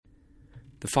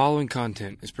The following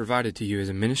content is provided to you as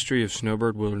a ministry of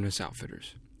Snowbird Wilderness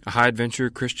Outfitters, a high-adventure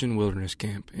Christian wilderness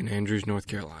camp in Andrews, North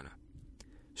Carolina.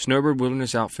 Snowbird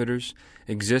Wilderness Outfitters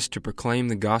exists to proclaim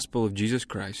the gospel of Jesus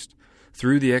Christ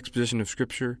through the exposition of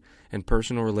Scripture and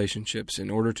personal relationships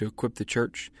in order to equip the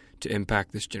church to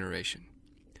impact this generation.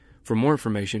 For more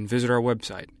information, visit our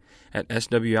website at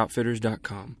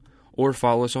swoutfitters.com or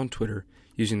follow us on Twitter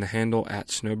using the handle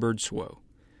 @SnowbirdSwo.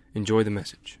 Enjoy the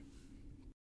message.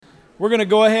 We're going to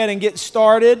go ahead and get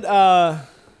started.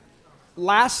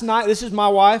 Last night, this is my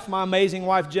wife, my amazing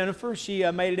wife, Jennifer. She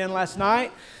made it in last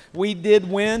night. We did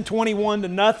win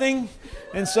 21-0.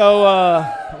 And so,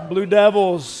 Blue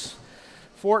Devils,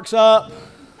 forks up,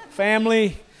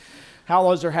 family. How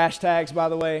those are hashtags, by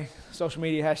the way, social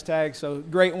media hashtags. So,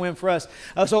 great win for us.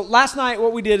 So, last night,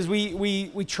 what we did is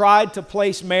we tried to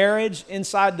place marriage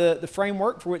inside the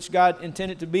framework for which God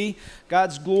intended to be.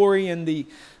 God's glory and the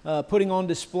putting on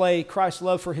display Christ's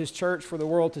love for His church for the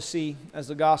world to see as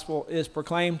the gospel is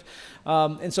proclaimed.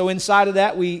 And so inside of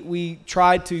that, we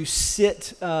tried to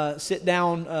sit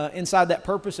down inside that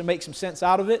purpose and make some sense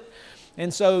out of it.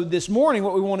 And so this morning,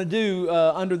 what we want to do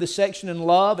under the section in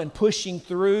love and pushing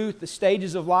through the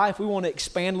stages of life, we want to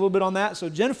expand a little bit on that. So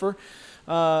Jennifer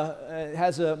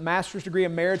has a master's degree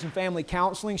in marriage and family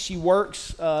counseling. She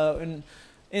works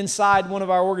inside one of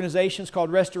our organizations called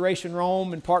Restoration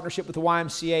Rome in partnership with the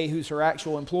YMCA, who's her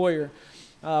actual employer,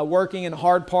 working in the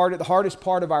hardest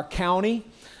part of our county,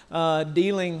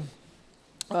 dealing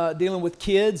with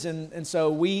kids. And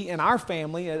so we, in our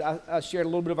family, I shared a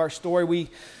little bit of our story. We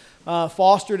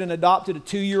fostered and adopted a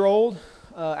 2-year-old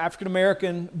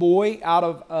African-American boy out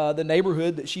of the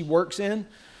neighborhood that she works in.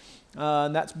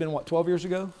 And that's been, 12 years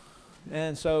ago?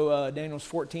 And so Daniel's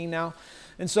 14 now.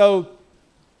 And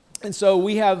so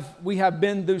we have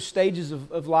been through stages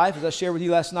of life, as I shared with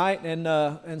you last night,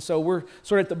 and so we're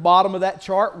sort of at the bottom of that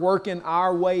chart, working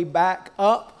our way back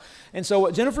up. And so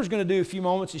what Jennifer's going to do in a few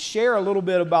moments is share a little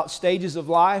bit about stages of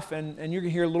life, and you're going to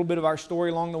hear a little bit of our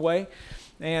story along the way,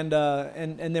 and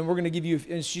then we're going to give you,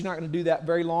 and she's not going to do that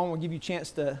very long. We'll give you a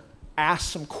chance to ask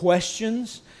some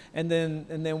questions. And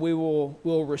then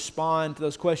we'll respond to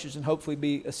those questions and hopefully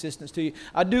be assistance to you.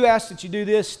 I do ask that you do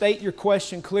this. State your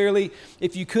question clearly.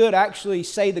 If you could actually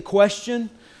say the question,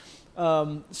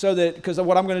 so that, because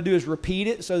what I'm going to do is repeat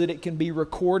it so that it can be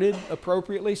recorded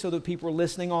appropriately, so that people are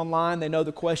listening online, they know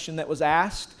the question that was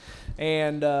asked,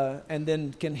 and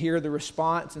then can hear the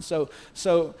response. And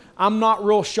so I'm not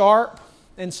real sharp,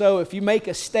 and so if you make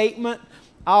a statement,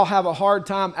 I'll have a hard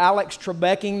time Alex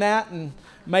Trebecking that and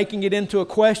making it into a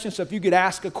question. So if you could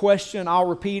ask a question, I'll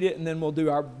repeat it, and then we'll do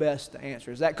our best to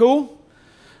answer. Is that cool?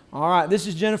 All right. This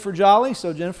is Jennifer Jolly.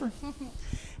 So, Jennifer.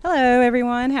 Hello,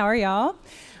 everyone. How are y'all?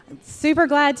 Super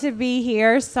glad to be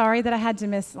here. Sorry that I had to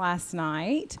miss last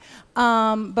night.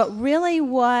 But really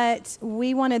what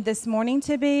we wanted this morning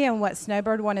to be, and what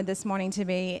Snowbird wanted this morning to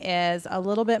be, is a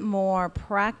little bit more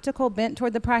practical, bent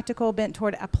toward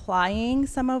applying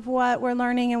some of what we're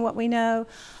learning and what we know,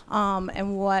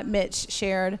 and what Mitch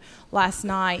shared last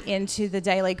night into the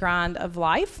daily grind of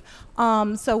life.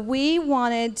 So we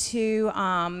wanted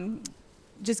to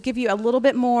just give you a little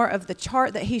bit more of the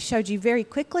chart that he showed you very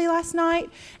quickly last night,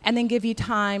 and then give you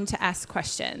time to ask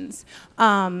questions,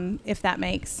 if that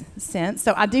makes sense.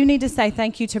 So I do need to say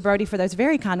thank you to Brody for those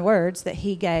very kind words that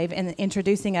he gave in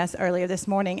introducing us earlier this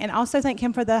morning, and also thank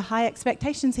him for the high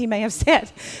expectations he may have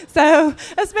set. So,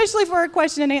 especially for a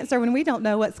question and answer when we don't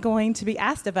know what's going to be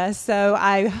asked of us. So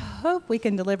I hope we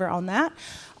can deliver on that.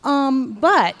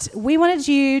 But we wanted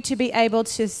you to be able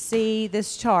to see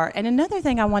this chart. And another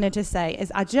thing I wanted to say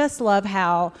is I just love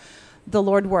how the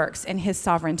Lord works in His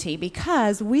sovereignty,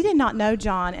 because we did not know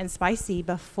John and Spicy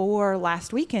before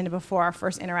last weekend, before our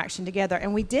first interaction together,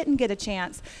 and we didn't get a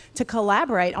chance to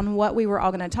collaborate on what we were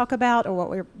all going to talk about or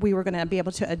what we were going to be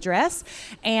able to address.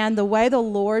 And the way the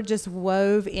Lord just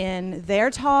wove in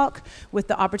their talk with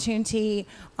the opportunity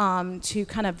to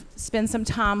kind of spend some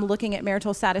time looking at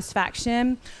marital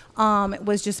satisfaction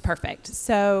was just perfect.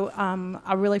 So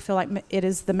I really feel like it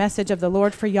is the message of the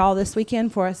Lord for y'all this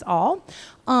weekend, for us all.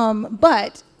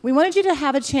 But we wanted you to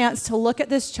have a chance to look at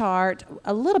this chart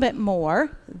a little bit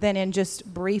more than in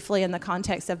just briefly in the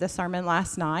context of the sermon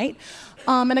last night.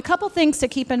 And a couple things to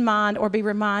keep in mind or be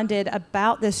reminded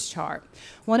about this chart.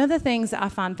 One of the things that I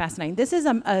find fascinating, this is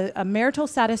a marital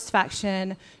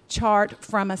satisfaction chart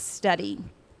from a study.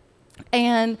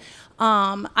 And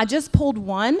I just pulled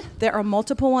one. There are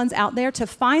multiple ones out there. To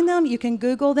find them, you can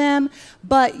Google them,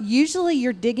 but usually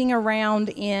you're digging around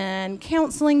in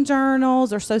counseling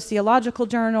journals or sociological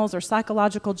journals or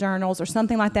psychological journals or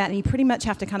something like that, and you pretty much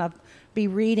have to kind of be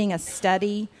reading a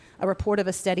study a report of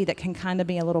a study that can kind of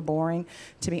be a little boring,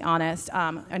 to be honest,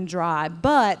 and dry.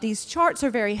 But these charts are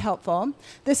very helpful.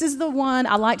 This is the one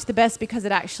I liked the best because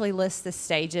it actually lists the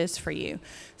stages for you.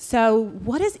 So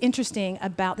what is interesting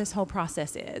about this whole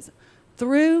process is,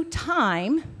 through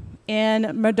time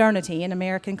in modernity, in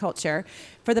American culture,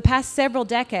 for the past several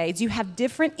decades, you have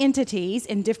different entities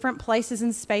in different places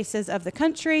and spaces of the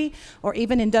country, or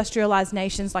even industrialized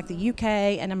nations like the UK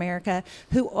and America,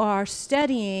 who are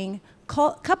studying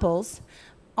couples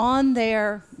on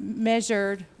their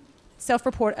measured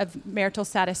self-report of marital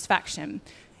satisfaction.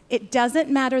 It doesn't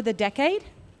matter the decade.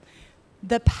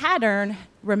 The pattern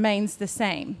remains the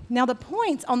same. Now, the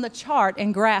points on the chart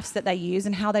and graphs that they use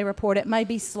and how they report it may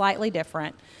be slightly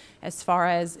different as far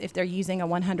as if they're using a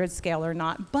 100 scale or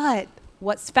not. But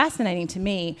what's fascinating to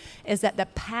me is that the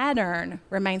pattern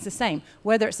remains the same.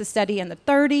 Whether it's a study in the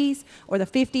 30s or the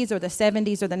 50s or the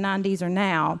 70s or the 90s or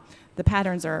now, the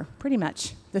patterns are pretty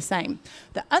much the same.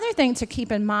 The other thing to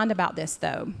keep in mind about this,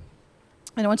 though,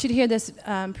 and I want you to hear this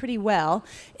pretty well,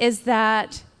 is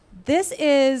that this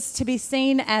is to be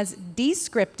seen as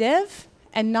descriptive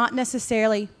and not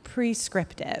necessarily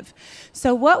prescriptive.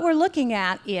 So what we're looking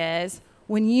at is,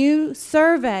 when you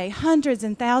survey hundreds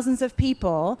and thousands of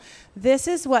people, this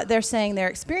is what they're saying their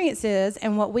experience is,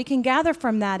 and what we can gather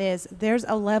from that is there's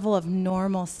a level of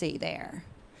normalcy there.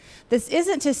 This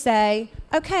isn't to say,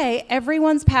 okay,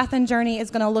 everyone's path and journey is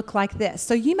going to look like this.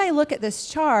 So you may look at this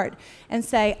chart and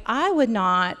say, I would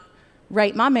not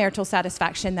rate my marital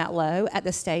satisfaction that low at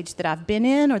the stage that I've been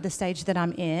in or the stage that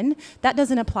I'm in. That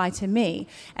doesn't apply to me.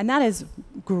 And that is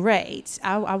great.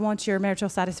 I want your marital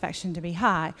satisfaction to be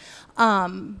high.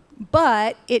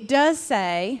 But it does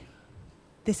say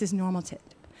this is normative.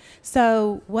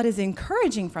 So what is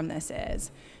encouraging from this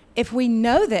is, if we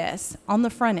know this on the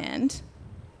front end,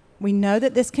 we know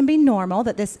that this can be normal,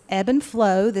 that this ebb and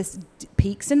flow, this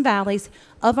peaks and valleys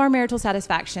of our marital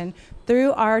satisfaction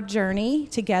through our journey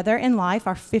together in life,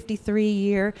 our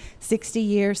 53-year,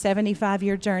 60-year,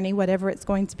 75-year journey, whatever it's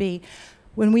going to be.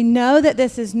 When we know that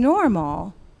this is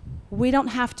normal, we don't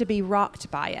have to be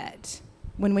rocked by it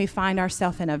when we find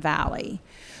ourselves in a valley.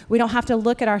 We don't have to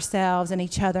look at ourselves and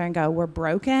each other and go, we're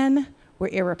broken, we're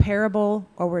irreparable,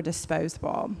 or we're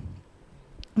disposable.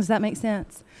 Does that make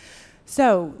sense?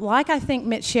 So, like I think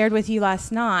Mitch shared with you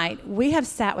last night, we have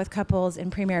sat with couples in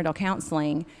premarital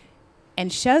counseling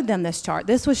and showed them this chart.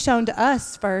 This was shown to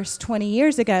us first 20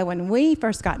 years ago when we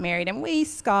first got married, and we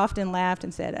scoffed and laughed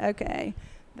and said, okay,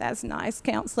 that's nice,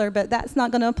 counselor, but that's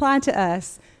not going to apply to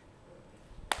us.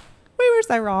 We were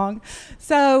so wrong.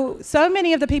 So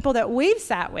many of the people that we've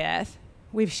sat with,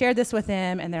 we've shared this with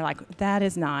them, and they're like, that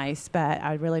is nice, but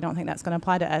I really don't think that's going to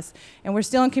apply to us. And we're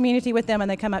still in community with them,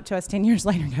 and they come up to us 10 years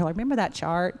later and go, remember that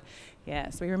chart?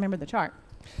 Yes, we remember the chart.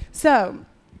 So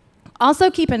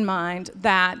also keep in mind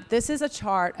that this is a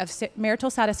chart of marital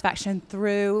satisfaction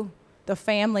through the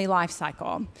family life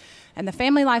cycle. And the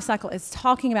family life cycle is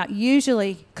talking about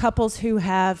usually couples who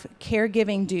have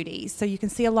caregiving duties. So you can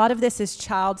see a lot of this is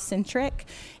child-centric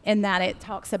in that it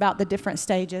talks about the different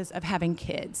stages of having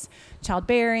kids.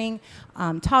 Childbearing,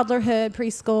 toddlerhood,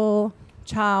 preschool,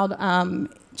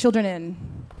 children in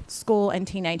school and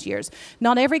teenage years.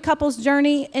 Not every couple's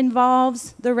journey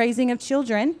involves the raising of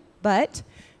children, but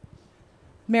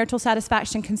marital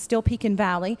satisfaction can still peak and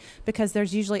valley because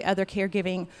there's usually other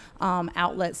caregiving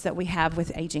outlets that we have with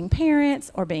aging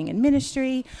parents or being in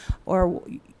ministry or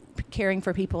caring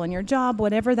for people in your job,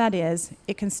 whatever that is,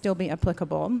 it can still be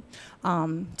applicable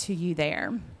to you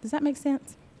there. Does that make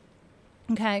sense?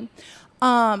 Okay.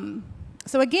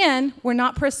 So again, we're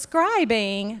not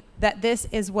prescribing that this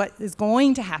is what is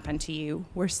going to happen to you.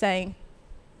 We're saying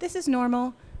this is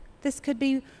normal. This could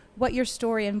be what your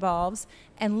story involves,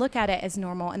 and look at it as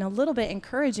normal and a little bit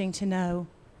encouraging to know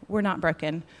we're not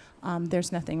broken.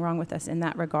 There's nothing wrong with us in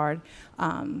that regard.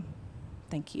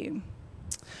 Thank you.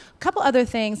 A couple other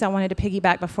things I wanted to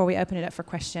piggyback before we open it up for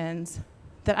questions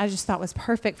that I just thought was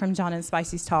perfect from John and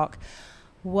Spicy's talk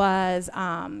was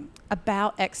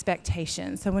about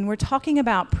expectations. So when we're talking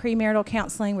about premarital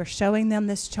counseling, we're showing them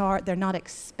this chart. They're not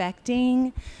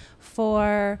expecting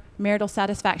for marital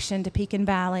satisfaction to peak and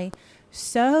valley.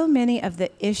 So many of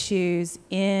the issues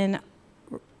in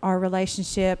our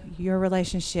relationship, your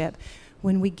relationship,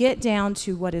 when we get down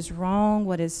to what is wrong,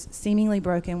 what is seemingly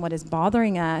broken, what is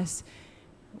bothering us,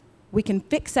 we can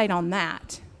fixate on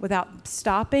that without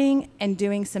stopping and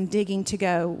doing some digging to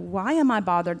go, why am I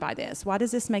bothered by this? Why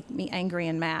does this make me angry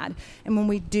and mad? And when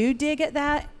we do dig at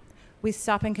that, we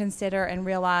stop and consider and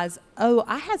realize, oh,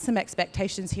 I had some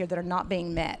expectations here that are not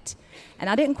being met. And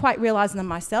I didn't quite realize them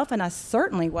myself, and I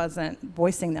certainly wasn't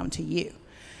voicing them to you.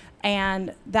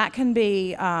 And that can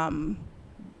be an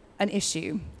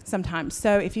issue sometimes.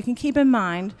 So if you can keep in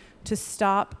mind to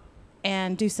stop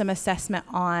and do some assessment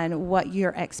on what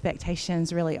your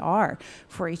expectations really are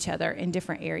for each other in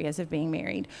different areas of being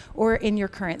married or in your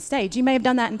current stage. You may have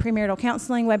done that in premarital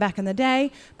counseling way back in the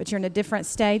day, but you're in a different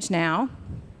stage now.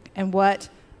 And what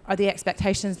are the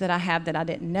expectations that I have that I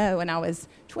didn't know when I was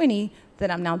 20 that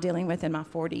I'm now dealing with in my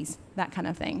 40s, that kind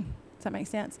of thing. Does that make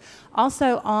sense?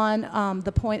 Also, on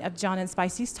the point of John and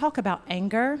Spicy's talk about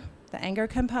anger, the anger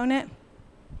component,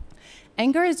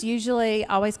 anger is usually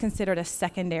always considered a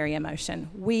secondary emotion.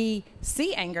 We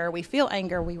see anger, we feel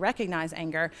anger, we recognize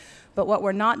anger, but what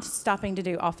we're not stopping to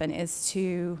do often is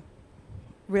to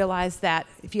realize that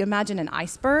if you imagine an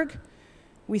iceberg,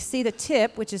 we see the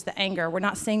tip, which is the anger. We're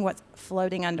not seeing what's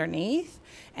floating underneath.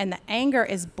 And the anger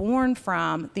is born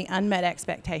from the unmet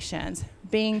expectations,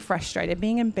 being frustrated,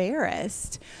 being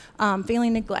embarrassed,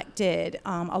 feeling neglected.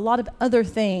 A lot of other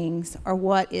things are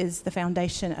what is the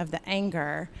foundation of the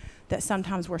anger that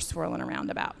sometimes we're swirling around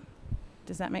about.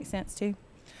 Does that make sense too?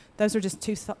 Those are just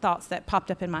two thoughts that popped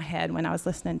up in my head when I was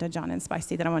listening to John and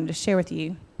Spicy that I wanted to share with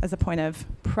you as a point of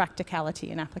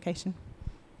practicality and application.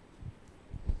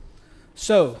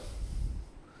 So,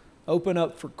 open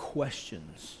up for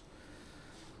questions.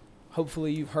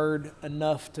 Hopefully you've heard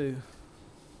enough to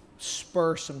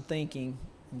spur some thinking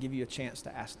and give you a chance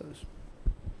to ask those.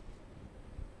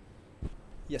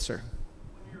 Yes, sir.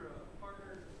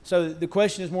 So the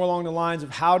question is more along the lines of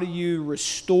how do you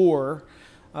restore,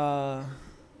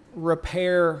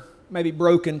 repair maybe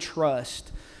broken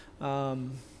trust,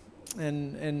 and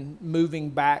moving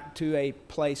back to a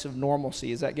place of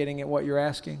normalcy. Is that getting at what you're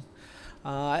asking?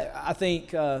 I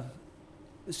think a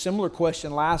similar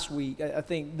question last week. I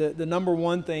think the number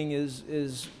one thing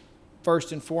is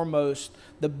first and foremost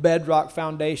the bedrock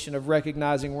foundation of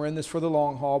recognizing we're in this for the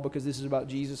long haul because this is about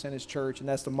Jesus and His church, and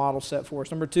that's the model set for us.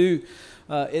 Number two,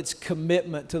 it's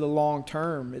commitment to the long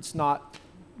term. It's not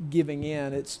giving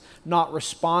in. It's not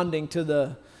responding to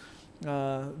the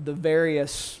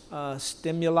various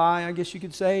stimuli, I guess you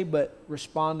could say, but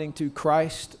responding to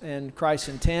Christ and Christ's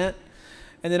intent.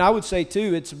 And then I would say,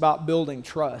 too, it's about building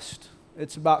trust.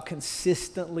 It's about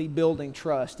consistently building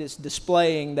trust. It's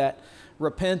displaying that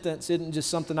repentance isn't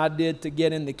just something I did to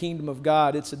get in the kingdom of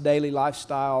God. It's a daily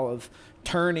lifestyle of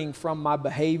turning from my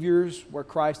behaviors where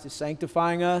Christ is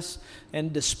sanctifying us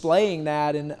and displaying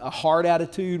that in a heart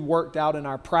attitude worked out in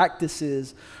our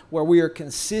practices where we are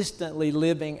consistently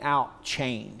living out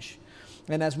change.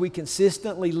 And as we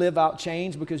consistently live out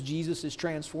change because Jesus is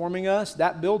transforming us,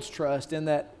 that builds trust in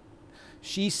that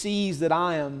she sees that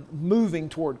I am moving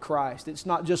toward Christ. It's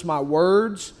not just my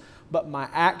words, but my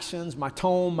actions, my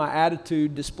tone, my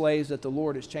attitude displays that the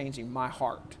Lord is changing my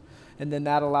heart. And then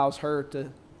that allows her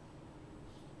to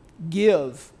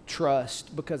give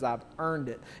trust because I've earned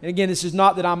it. And again, this is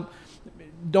not that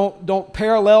don't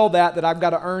parallel that I've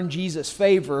got to earn Jesus'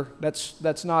 favor.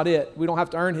 That's not it. We don't have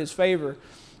to earn His favor.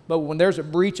 But when there's a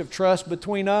breach of trust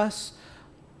between us,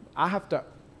 I have to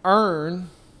earn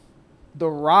the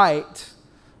right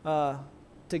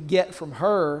to get from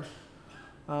her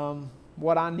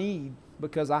what I need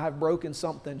because I have broken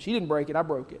something. She didn't break it, I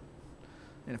broke it.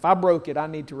 And if I broke it, I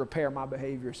need to repair my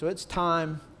behavior. So it's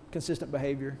time, consistent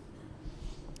behavior.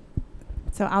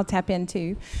 So I'll tap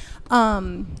into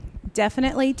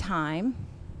definitely time.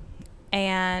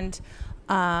 And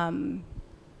one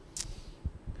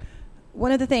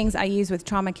of the things I use with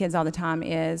trauma kids all the time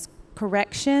is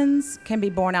corrections can be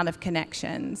born out of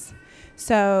connections.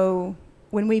 So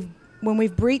when we've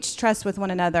breached trust with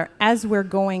one another, as we're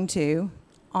going to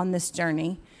on this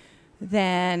journey,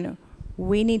 then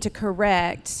we need to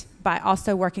correct by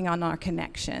also working on our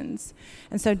connections.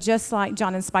 And so just like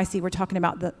John and Spicy were talking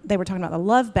about they were talking about the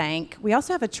love bank, we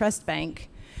also have a trust bank.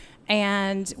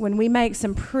 And when we make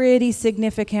some pretty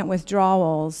significant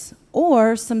withdrawals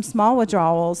or some small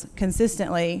withdrawals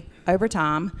consistently over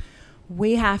time,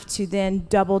 we have to then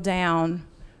double down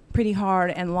pretty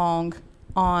hard and long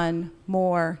on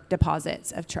more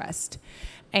deposits of trust.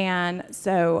 And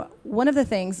so one of the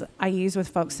things I use with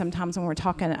folks sometimes when we're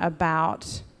talking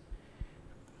about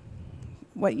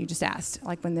what you just asked,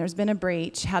 like when there's been a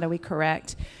breach, how do we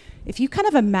correct? If you kind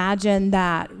of imagine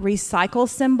that recycle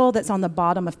symbol that's on the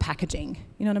bottom of packaging,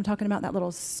 you know what I'm talking about, that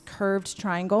little curved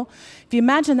triangle? If you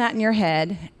imagine that in your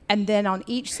head, and then on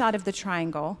each side of the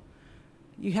triangle,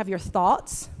 you have your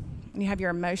thoughts, and you have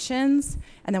your emotions,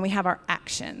 and then we have our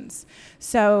actions.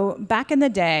 So back in the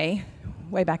day,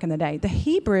 way back in the day, the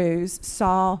Hebrews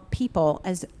saw people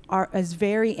as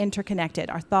very interconnected.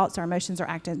 Our thoughts, our emotions, our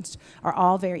actions are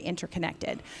all very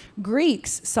interconnected.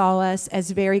 Greeks saw us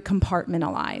as very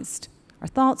compartmentalized. Our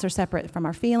thoughts are separate from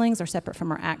our feelings, are separate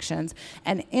from our actions.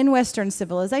 And in Western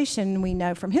civilization, we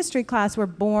know from history class, we're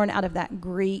born out of that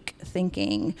Greek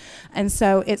thinking. And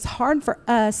so it's hard for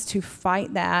us to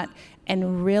fight that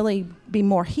and really be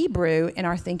more Hebrew in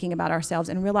our thinking about ourselves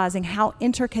and realizing how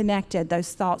interconnected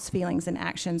those thoughts, feelings, and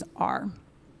actions are.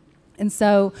 And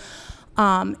so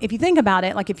if you think about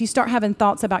it, like if you start having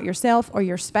thoughts about yourself or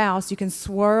your spouse, you can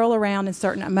swirl around in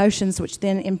certain emotions, which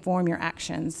then inform your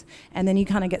actions. And then you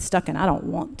kind of get stuck in, I don't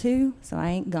want to, so I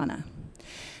ain't gonna.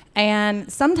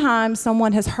 And sometimes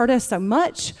someone has hurt us so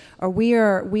much, or we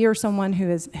are someone who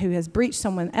has breached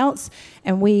someone else,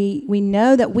 and we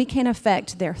know that we can't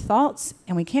affect their thoughts,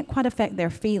 and we can't quite affect their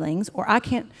feelings, or I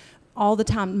can't all the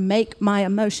time make my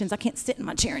emotions. I can't sit in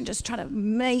my chair and just try to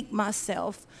make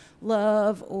myself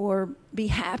love or be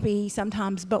happy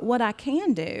sometimes. But what I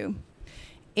can do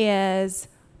is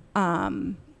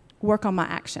work on my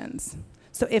actions.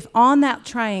 So if on that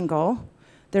triangle,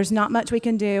 there's not much we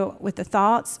can do with the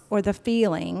thoughts or the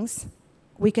feelings,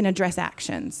 we can address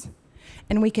actions.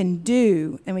 And we can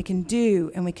do, and we can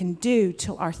do, and we can do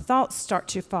till our thoughts start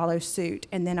to follow suit,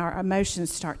 and then our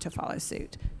emotions start to follow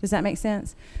suit. Does that make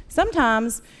sense?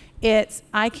 Sometimes it's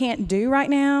I can't do right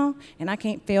now, and I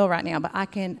can't feel right now, but I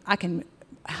can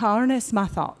harness my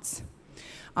thoughts.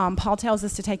 Paul tells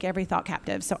us to take every thought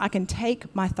captive. So I can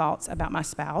take my thoughts about my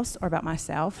spouse or about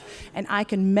myself, and I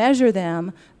can measure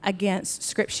them against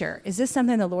Scripture. Is this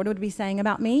something the Lord would be saying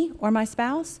about me or my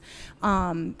spouse?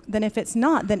 Then if it's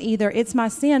not, then either it's my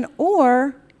sin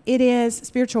or it is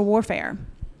spiritual warfare.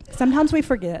 Sometimes we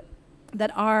forget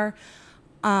that our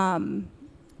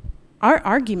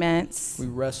arguments... We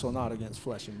wrestle not against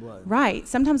flesh and blood. Right.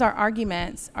 Sometimes our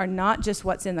arguments are not just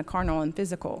what's in the carnal and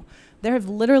physical. There have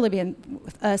literally been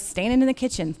us standing in the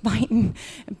kitchen, fighting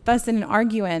and fussing and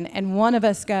arguing, and one of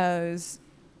us goes,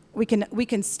 we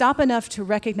can stop enough to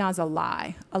recognize a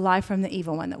lie from the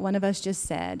evil one that one of us just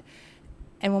said.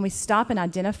 And when we stop and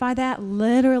identify that,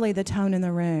 literally the tone in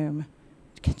the room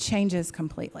changes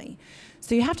completely.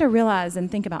 So you have to realize and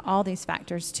think about all these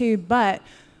factors too, but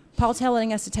Paul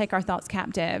telling us to take our thoughts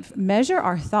captive, measure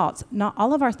our thoughts. Not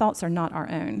all of our thoughts are not our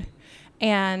own.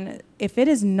 And if it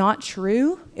is not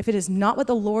true, if it is not what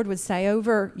the Lord would say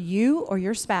over you or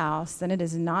your spouse, then it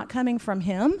is not coming from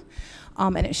him,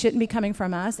 and it shouldn't be coming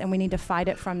from us, and we need to fight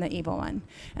it from the evil one.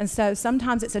 And so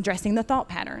sometimes it's addressing the thought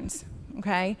patterns,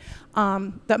 okay?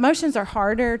 The emotions are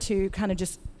harder to kind of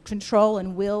just control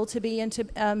and will to be into,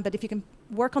 but if you can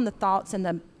work on the thoughts and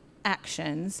the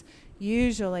actions,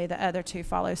 usually the other two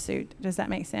follow suit. Does that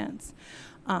make sense?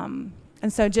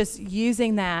 And so just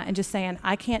using that and just saying,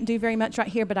 I can't do very much right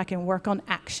here, but I can work on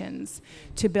actions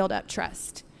to build up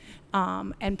trust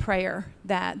and prayer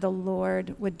that the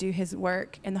Lord would do his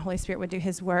work and the Holy Spirit would do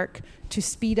his work to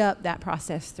speed up that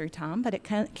process through time. But it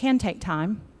can take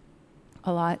time,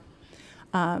 a lot,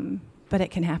 but it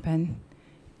can happen.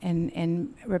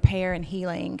 And repair and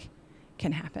healing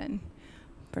can happen,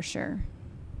 for sure.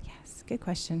 Yes, good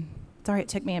question. Sorry it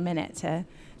took me a minute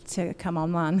to come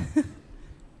online.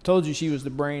 Told you she was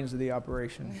the brains of the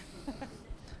operation.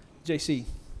 JC.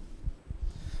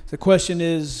 The question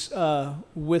is,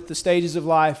 with the stages of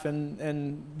life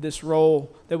and this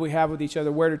role that we have with each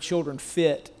other, where do children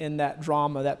fit in that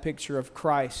drama, that picture of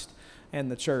Christ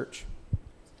and the church?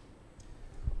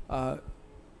 I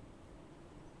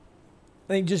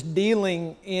think just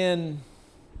dealing in,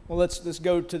 well, let's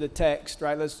go to the text,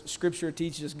 right? Scripture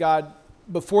teaches God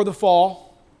before the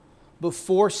fall,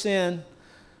 before sin,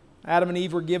 Adam and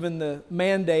Eve were given the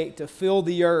mandate to fill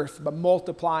the earth by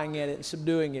multiplying it and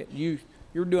subduing it.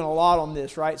 You're doing a lot on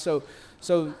this, right? So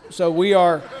we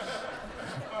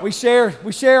share a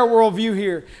worldview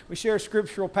here. We share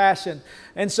scriptural passion.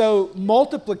 And so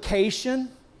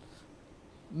multiplication,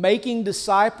 making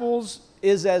disciples,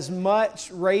 is as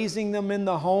much raising them in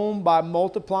the home by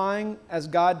multiplying as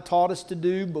God taught us to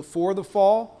do before the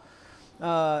fall.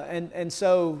 And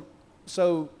so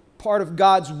part of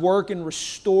God's work in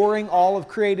restoring all of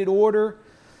created order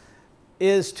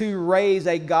is to raise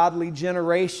a godly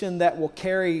generation that will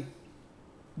carry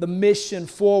the mission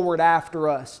forward after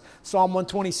us. Psalm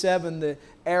 127, the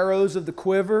arrows of the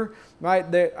quiver,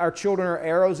 right? Our children are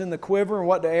arrows in the quiver, and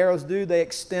what do arrows do? They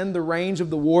extend the range of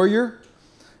the warrior.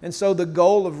 And so the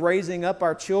goal of raising up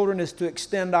our children is to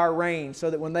extend our range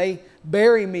so that when they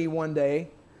bury me one day,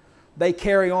 they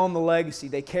carry on the legacy.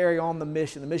 They carry on the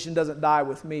mission. The mission doesn't die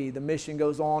with me. The mission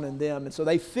goes on in them. And so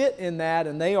they fit in that,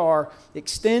 and they are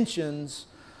extensions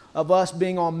of us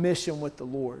being on mission with the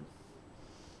Lord.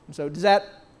 And so does that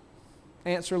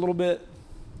answer a little bit?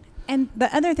 And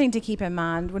the other thing to keep in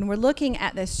mind when we're looking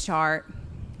at this chart,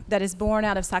 that is born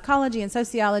out of psychology and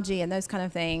sociology and those kind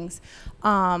of things.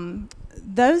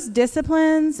 Those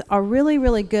disciplines are really,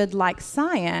 really good, like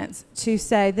science, to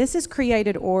say this is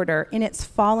created order in its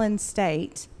fallen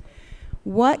state.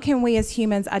 What can we as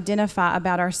humans identify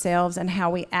about ourselves and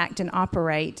how we act and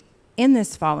operate in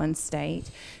this fallen state?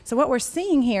 So what we're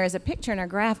seeing here is a picture and a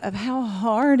graph of how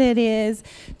hard it is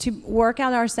to work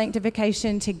out our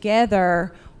sanctification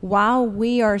together while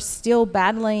we are still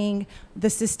battling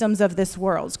the systems of this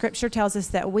world. Scripture tells us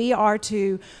that we are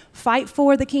to fight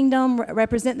for the kingdom,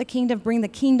 represent the kingdom, bring the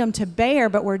kingdom to bear,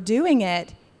 but we're doing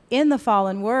it in the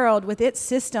fallen world with its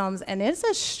systems, and it's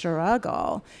a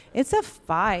struggle. It's a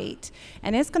fight,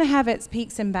 and it's going to have its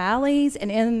peaks and valleys,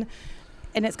 and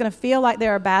it's going to feel like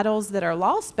there are battles that are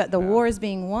lost, but the war is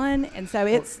being won, and so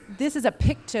this is a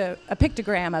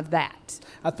pictogram of that.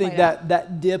 I think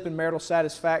that dip in marital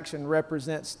satisfaction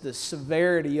represents the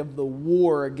severity of the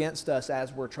war against us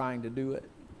as we're trying to do it.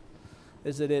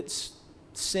 Is that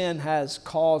sin has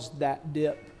caused that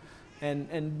dip,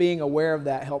 and being aware of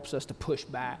that helps us to push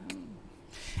back.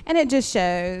 And it just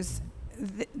shows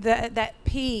that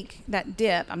peak, that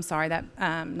dip,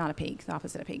 not a peak, the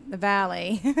opposite of peak, the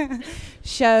valley,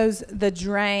 shows the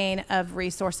drain of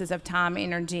resources of time,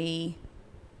 energy,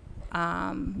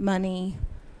 money,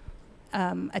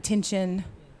 attention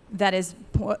that is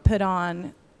put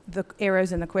on the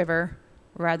arrows in the quiver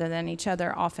rather than each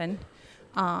other often.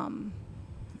 And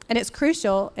it's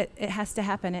crucial. It has to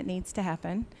happen. It needs to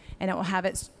happen. And it will have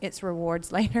its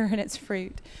rewards later and its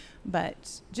fruit.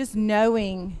 But just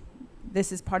knowing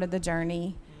this is part of the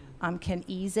journey can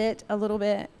ease it a little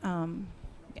bit.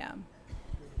 Yeah.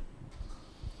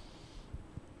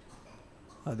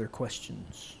 Other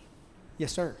questions?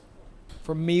 Yes, sir.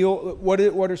 For meal, what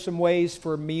are some ways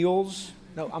for meals?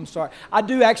 No, I'm sorry. I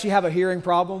do actually have a hearing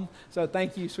problem, so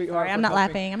thank you, sweetheart. Sorry, I'm not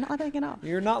laughing. I'm not laughing at all.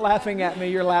 You're not laughing at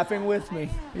me. You're laughing with me.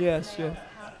 Yes, yes.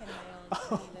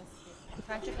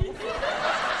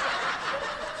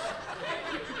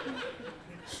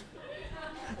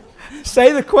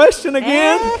 Say the question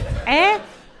again.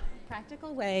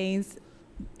 Practical ways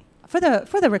for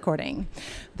the recording.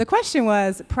 The question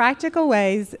was practical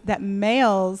ways that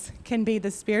males can be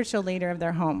the spiritual leader of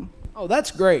their home. Oh,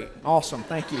 that's great. Awesome.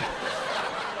 Thank you.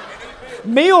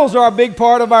 Meals are a big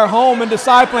part of our home and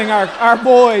discipling our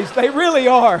boys. They really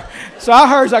are. So I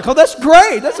heard, oh, that's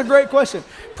great. That's a great question.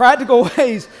 Practical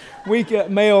ways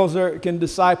males can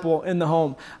disciple in the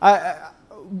home.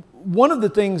 One of the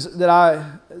things that I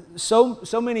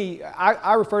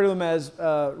refer to them as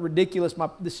ridiculous.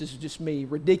 This is just me.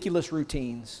 Ridiculous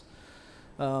routines.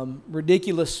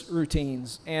 Ridiculous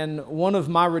routines. And one of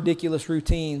my ridiculous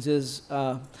routines is,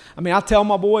 I tell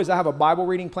my boys I have a Bible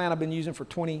reading plan I've been using for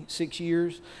 26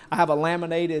 years. I have a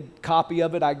laminated copy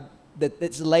of it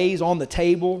that lays on the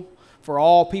table for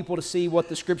all people to see what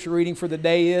the scripture reading for the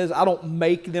day is. I don't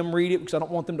make them read it because I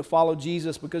don't want them to follow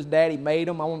Jesus because Daddy made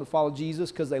them. I want them to follow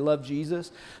Jesus because they love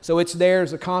Jesus. So it's there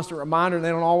as a constant reminder, and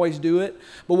they don't always do it.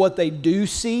 But what they do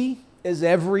see is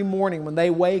every morning when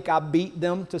they wake, I beat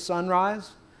them to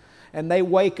sunrise. And they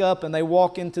wake up and they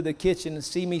walk into the kitchen and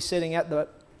see me sitting at the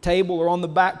table or on the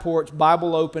back porch,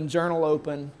 Bible open, journal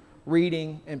open,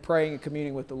 reading and praying and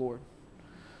communing with the Lord.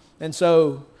 And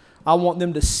so I want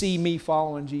them to see me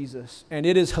following Jesus. And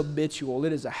it is habitual.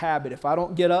 It is a habit. If I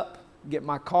don't get up, get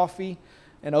my coffee,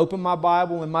 and open my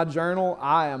Bible and my journal,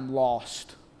 I am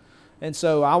lost. And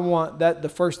so I want that. The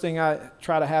first thing I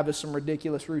try to have is some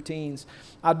ridiculous routines.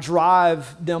 I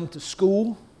drive them to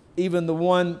school, even the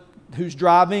one who's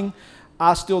driving.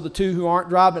 The two who aren't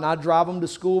driving, I drive them to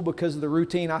school because of the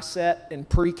routine I set in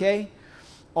pre-K.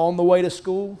 On the way to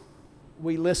school,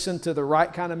 we listen to the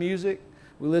right kind of music.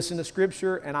 We listen to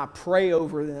Scripture, and I pray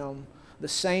over them the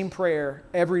same prayer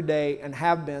every day and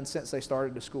have been since they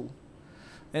started to school.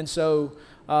 And so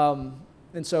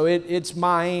it's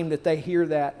my aim that they hear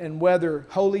that. And whether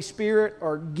Holy Spirit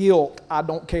or guilt, I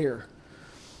don't care,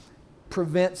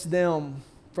 prevents them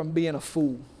from being a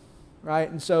fool, right?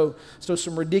 And so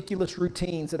some ridiculous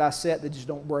routines that I set that just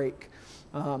don't break.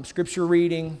 Scripture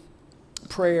reading,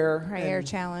 prayer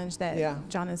challenge that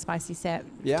John and Spicy set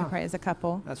to pray as a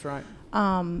couple. That's right.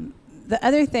 The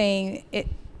other thing,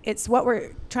 it's what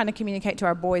we're trying to communicate to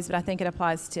our boys, but I think it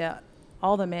applies to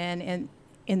all the men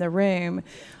in the room.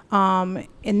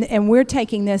 And we're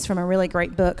taking this from a really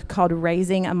great book called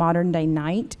Raising a Modern Day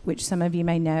Knight, which some of you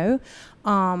may know.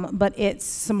 But it's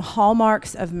some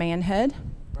hallmarks of manhood.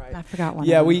 Right. I forgot one.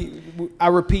 Yeah, I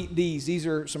repeat these. These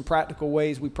are some practical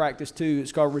ways we practice too.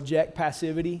 It's called reject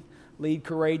passivity, lead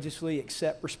courageously,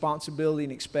 accept responsibility,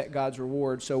 and expect God's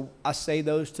reward. So I say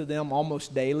those to them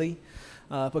almost daily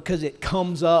because it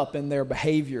comes up in their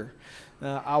behavior.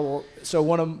 So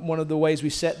one of the ways we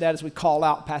set that is we call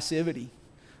out passivity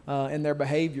in their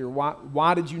behavior.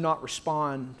 Why did you not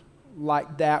respond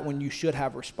like that when you should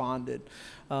have responded?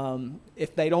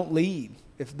 If they don't lead,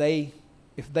 if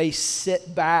they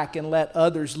sit back and let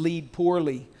others lead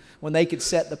poorly, when they could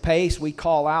set the pace, we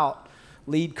call out,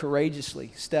 lead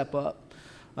courageously, step up.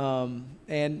 And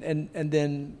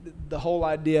then the whole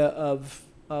idea of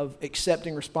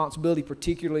accepting responsibility,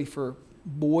 particularly for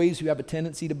boys who have a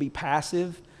tendency to be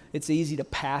passive. It's easy to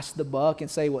pass the buck and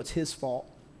say, well, it's his fault.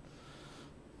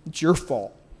 It's your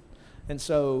fault. And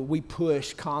so we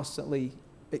push constantly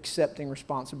accepting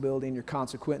responsibility and your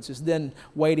consequences, then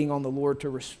waiting on the Lord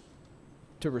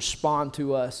to respond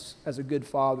to us as a good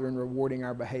father and rewarding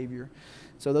our behavior.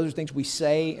 So those are things we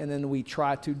say, and then we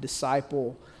try to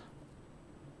disciple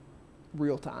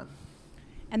real time.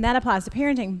 And that applies to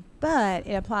parenting, but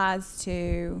it applies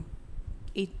to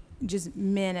just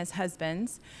men as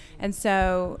husbands. And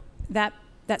so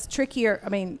that's trickier. I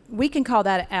mean, we can call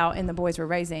that out in the boys we're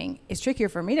raising. It's trickier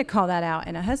for me to call that out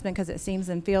in a husband because it seems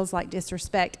and feels like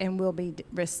disrespect and will be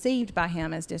received by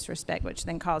him as disrespect, which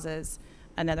then causes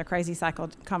another crazy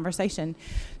cycle conversation.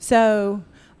 So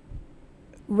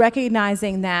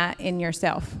recognizing that in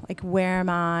yourself, like, where am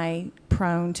I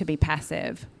prone to be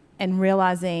passive? And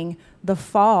realizing the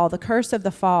curse of the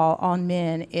fall on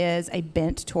men is a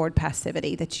bent toward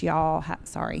passivity that y'all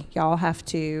have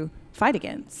to fight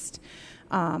against,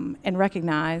 and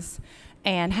recognize,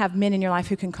 and have men in your life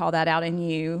who can call that out in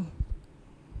you,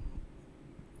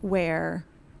 where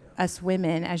us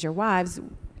women as your wives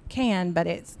can, but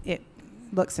it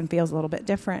looks and feels a little bit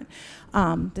different.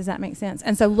 Does that make sense?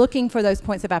 And so looking for those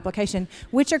points of application,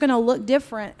 which are going to look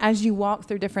different as you walk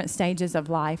through different stages of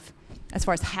life, as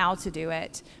far as how to do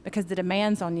it, because the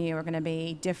demands on you are going to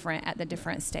be different at the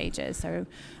different stages. So,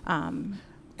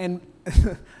 and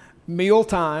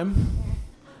mealtime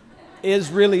is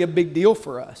really a big deal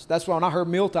for us. That's why when I heard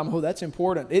mealtime, that's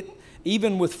important.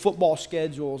 Even with football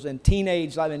schedules and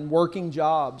teenage and working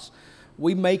jobs,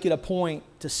 we make it a point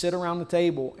to sit around the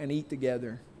table and eat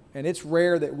together. And it's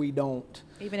rare that we don't.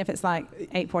 Even if it's like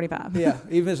 8:45. Yeah,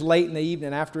 even if it's late in the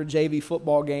evening after a JV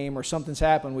football game or something's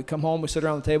happened, we come home, we sit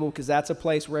around the table, because that's a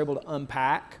place we're able to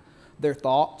unpack their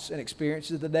thoughts and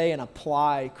experiences of the day and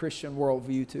apply Christian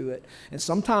worldview to it. And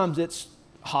sometimes it's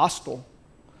hostile.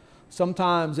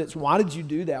 Sometimes it's, why did you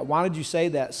do that? Why did you say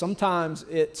that? Sometimes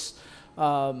it's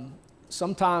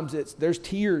there's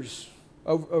tears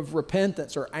of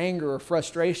repentance or anger or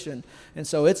frustration. And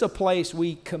so it's a place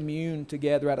we commune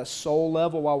together at a soul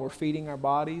level while we're feeding our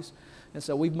bodies. And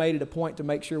so we've made it a point to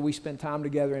make sure we spend time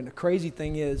together. And the crazy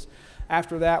thing is,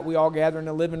 after that, we all gather in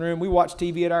the living room. We watch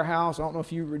TV at our house. I don't know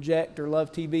if you reject or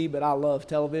love TV, but I love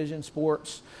television,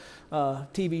 sports,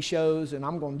 TV shows, and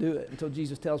I'm going to do it until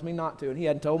Jesus tells me not to. And he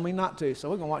hadn't told me not to,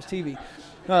 so we're going to watch TV.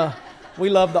 We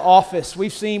love The Office.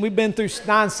 We've been through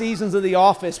 9 seasons of The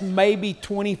Office, maybe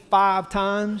 25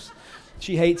 times.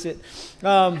 She hates it.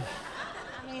 I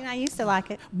mean, I used to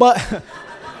like it. But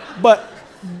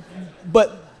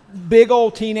big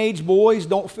old teenage boys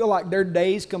don't feel like their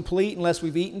day's complete unless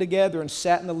we've eaten together and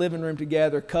sat in the living room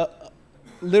together,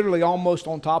 literally almost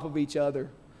on top of each other,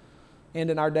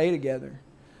 ending our day together.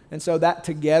 And so that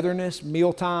togetherness,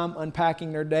 mealtime,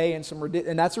 unpacking their day, and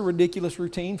that's a ridiculous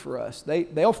routine for us.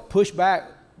 They'll push back.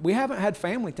 We haven't had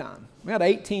family time. We had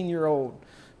an 18-year-old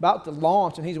about to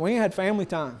launch, and we ain't had family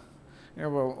time.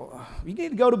 And we're, well, you need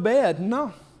to go to bed.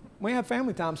 No, we ain't had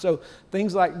family time. So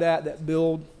things like that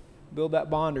build that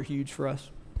bond are huge for us.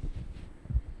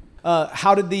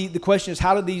 The question is,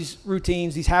 how did these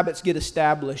routines, these habits get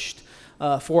established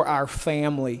for our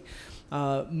family?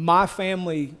 My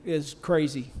family is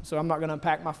crazy, so I'm not going to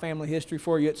unpack my family history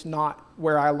for you. It's not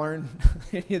where I learned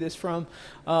any of this from.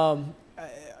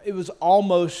 It was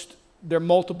almost, there are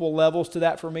multiple levels to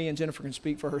that for me, and Jennifer can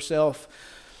speak for herself.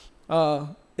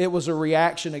 It was a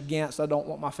reaction against, I don't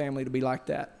want my family to be like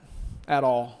that at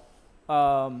all.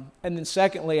 And then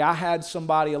secondly, I had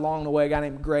somebody along the way, a guy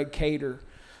named Greg Cater,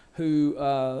 who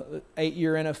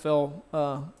 8-year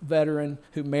NFL veteran,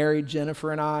 who married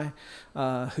Jennifer and I,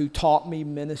 who taught me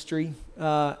ministry,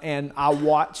 and I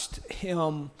watched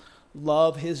him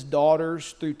love his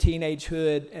daughters through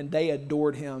teenagehood, and they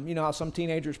adored him. You know how some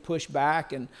teenagers push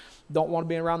back and don't want to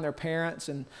be around their parents,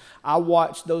 and I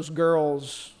watched those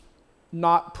girls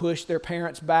not push their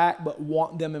parents back, but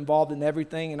want them involved in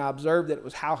everything, and I observed that it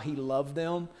was how he loved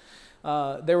them.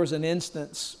 There was an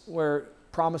instance where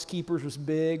Promise Keepers was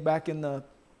big back in the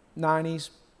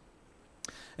 90s.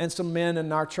 And some men in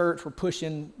our church were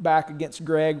pushing back against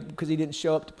Greg because he didn't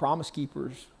show up to Promise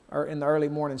Keepers. or in the early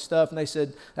morning stuff. And they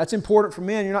said, that's important for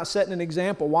men. You're not setting an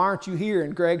example. Why aren't you here?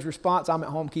 And Greg's response, I'm at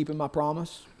home keeping my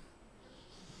promise.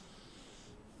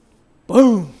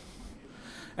 Boom.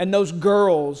 And those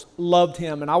girls loved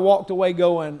him. And I walked away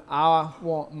going, I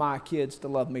want my kids to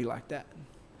love me like that.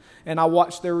 And I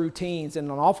watched their routines. And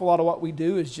an awful lot of what we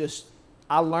do is just,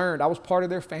 I learned. I was part of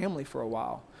their family for a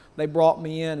while. They brought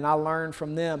me in, and I learned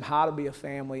from them how to be a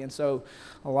family. And so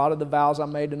a lot of the vows I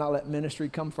made to not let ministry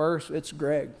come first, it's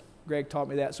Greg. Greg taught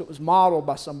me that. So it was modeled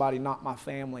by somebody, not my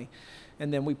family.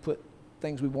 And then we put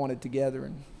things we wanted together.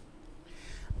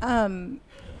 And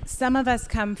some of us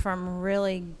come from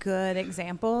really good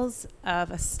examples of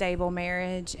a stable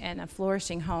marriage and a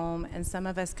flourishing home, and some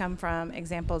of us come from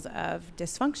examples of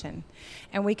dysfunction,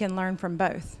 and we can learn from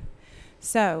both.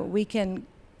 So we can,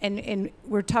 and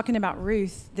we're talking about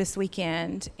Ruth this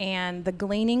weekend and the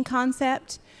gleaning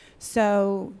concept.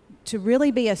 So to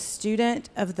really be a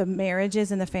student of the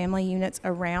marriages and the family units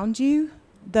around you,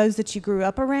 those that you grew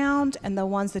up around and the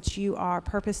ones that you are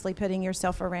purposely putting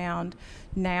yourself around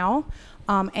now,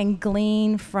 and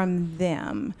glean from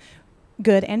them,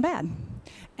 good and bad.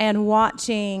 And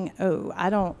watching, I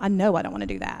know I don't want to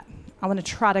do that. I want to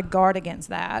try to guard against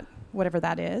that, whatever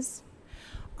that is.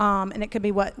 And it could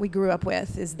be what we grew up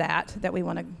with is that we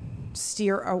want to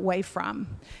steer away from.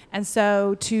 And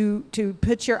so to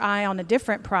put your eye on a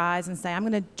different prize and say, I'm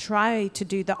going to try to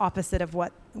do the opposite of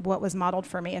what was modeled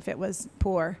for me if it was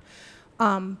poor.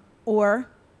 Or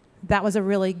that was a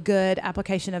really good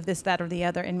application of this, that, or the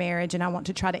other in marriage, and I want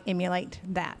to try to emulate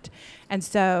that. And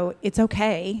so it's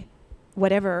okay,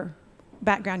 whatever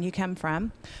background you come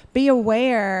from. Be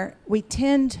aware, we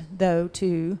tend, though,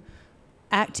 to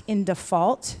act in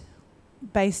default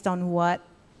based on what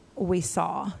we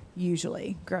saw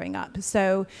usually growing up.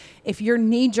 So if your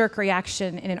knee-jerk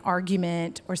reaction in an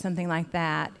argument or something like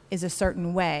that is a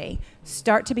certain way,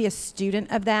 start to be a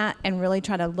student of that and really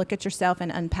try to look at yourself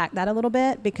and unpack that a little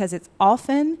bit, because it's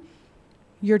often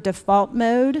your default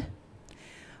mode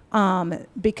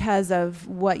because of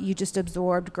what you just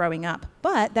absorbed growing up.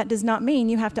 But that does not mean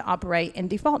you have to operate in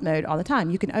default mode all the time.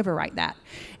 You can overwrite that.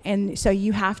 And so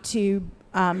you have to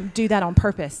do that on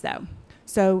purpose, though.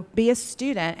 So be a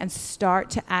student and start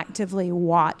to actively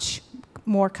watch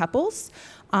more couples.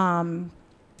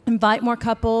 Invite more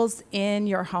couples in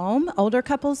your home, older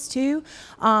couples too.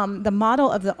 The model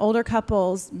of the older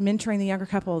couples mentoring the younger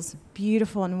couples,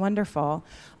 beautiful and wonderful.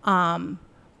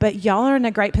 But y'all are in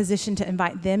a great position to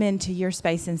invite them into your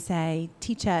space and say,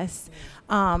 teach us.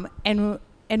 And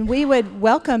we would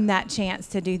welcome that chance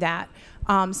to do that.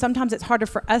 Sometimes it's harder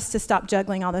for us to stop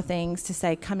juggling all the things to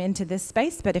say, come into this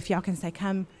space. But if y'all can say,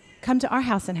 come to our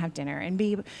house and have dinner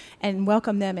and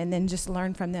welcome them and then just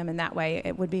learn from them in that way,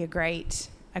 it would be a great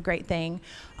thing.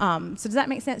 So does that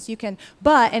make sense?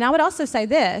 And I would also say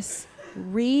this,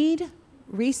 read,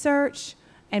 research,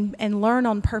 and learn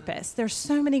on purpose. There's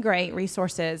so many great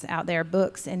resources out there,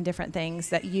 books and different things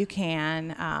that you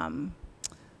can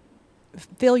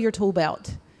fill your tool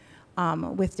belt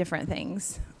with different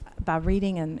things by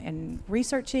reading and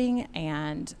researching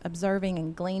and observing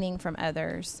and gleaning from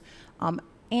others,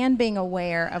 and being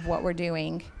aware of what we're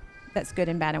doing that's good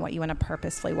and bad and what you want to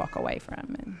purposefully walk away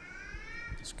from.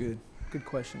 That's good. Good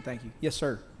question. Thank you. Yes,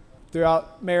 sir.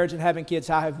 Throughout marriage and having kids,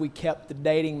 how have we kept the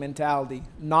dating mentality?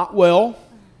 Not well.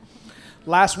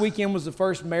 Last weekend was the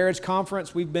first marriage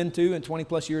conference we've been to in 20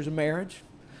 plus years of marriage.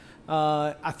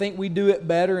 I think we do it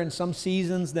better in some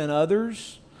seasons than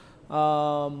others.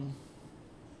 Some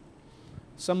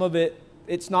of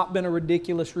it's not been a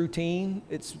ridiculous routine.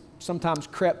 It's sometimes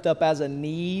crept up as a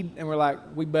need, and we're like,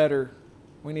 we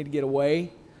need to get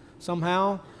away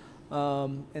somehow.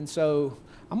 And so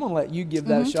I'm going to let you give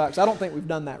that a shot, because I don't think we've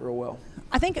done that real well.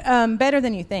 I think better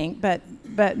than you think, but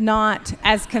not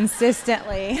as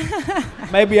consistently.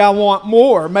 Maybe I want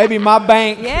more. Maybe my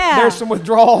bank, there's some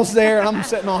withdrawals there, and I'm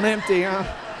sitting on empty. Huh?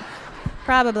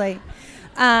 Probably.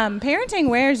 Parenting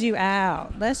wears you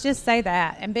out. Let's just say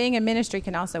that. And being in ministry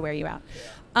can also wear you out.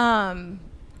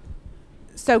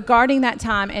 So guarding that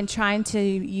time and trying to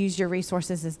use your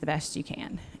resources as the best you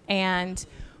can. And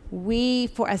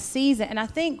for a season, and I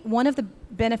think one of the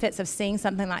benefits of seeing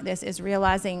something like this is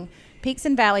realizing peaks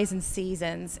and valleys and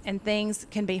seasons, and things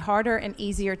can be harder and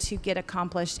easier to get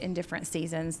accomplished in different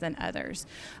seasons than others.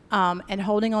 And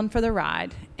holding on for the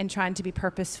ride and trying to be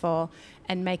purposeful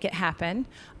and make it happen.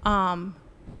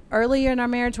 Earlier in our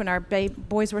marriage, when our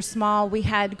boys were small, we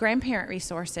had grandparent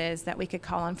resources that we could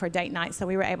call on for date night, so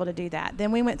we were able to do that.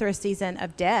 Then we went through a season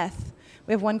of death.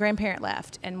 We have one grandparent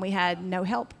left, and we had no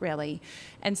help, really.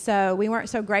 And so we weren't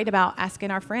so great about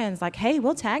asking our friends, like, hey,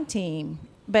 we'll tag team.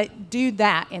 but do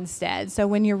that instead. So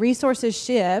when your resources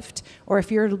shift, or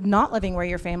if you're not living where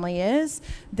your family is,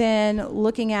 then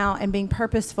looking out and being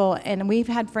purposeful. And we've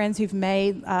had friends who've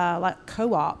made like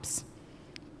co-ops.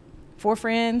 4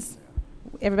 friends,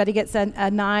 everybody gets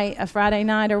a Friday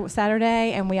night or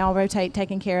Saturday, and we all rotate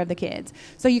taking care of the kids.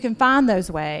 So you can find those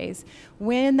ways.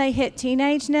 When they hit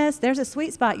teenageness, there's a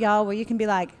sweet spot, y'all, where you can be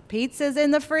like, pizza's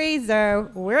in the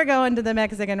freezer. We're going to the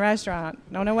Mexican restaurant.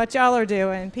 Don't know what y'all are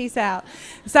doing. Peace out.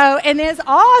 So, and it's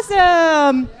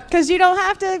awesome because you don't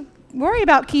have to worry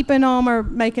about keeping them or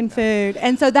making food.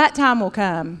 And so that time will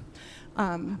come.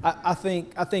 I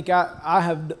think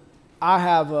I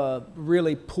have a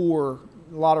really poor,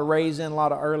 a lot of raising, a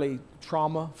lot of early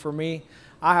trauma for me.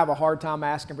 I have a hard time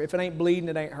asking for, if it ain't bleeding,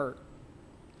 it ain't hurt.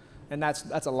 And that's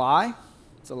a lie.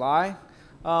 It's a lie.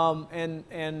 And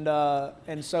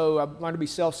so I've learned to be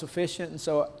self-sufficient. And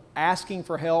so asking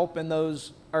for help in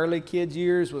those early kids'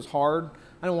 years was hard.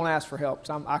 I didn't want to ask for help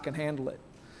because I can handle it.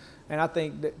 And I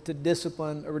think that to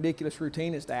discipline a ridiculous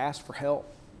routine is to ask for help.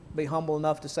 Be humble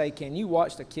enough to say, can you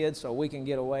watch the kids so we can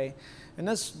get away? And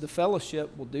the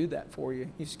fellowship will do that for you.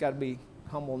 You just got to be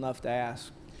humble enough to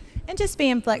ask. And just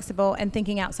being flexible and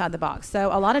thinking outside the box.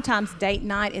 So a lot of times date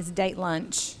night is date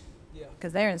lunch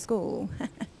because they're in school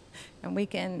and we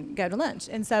can go to lunch.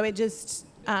 And so it just,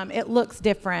 it looks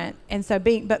different. And so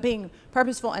being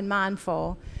purposeful and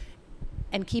mindful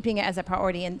and keeping it as a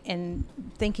priority and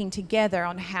thinking together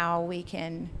on how we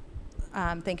can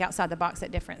think outside the box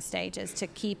at different stages to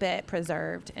keep it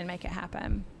preserved and make it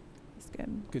happen. It's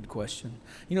good. Good question.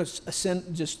 You know, a sin,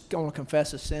 just I want to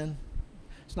confess a sin.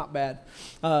 It's not bad.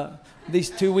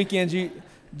 These 2 weekends,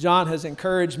 John has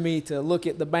encouraged me to look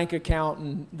at the bank account.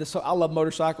 And I love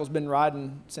motorcycles, been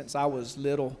riding since I was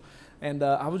little. And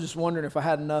I was just wondering if I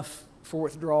had enough for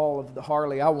withdrawal of the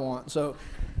Harley I want. So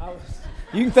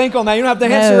you can think on that. You don't have to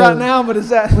answer right now, but is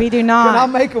that... We do not. Can I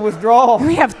make a withdrawal?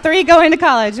 We have 3 going to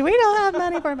college. We don't have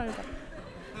money for a motorcycle.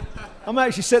 I'm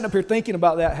actually sitting up here thinking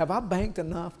about that. Have I banked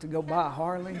enough to go buy a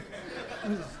Harley?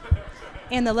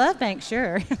 In the love bank,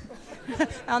 sure. I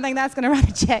don't think that's going to write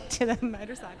a check to the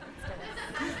motorcycle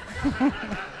store.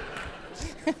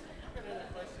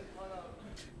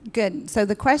 Good. So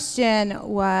the question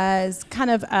was kind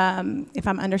of, if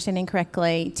I'm understanding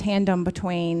correctly, tandem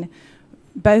between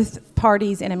both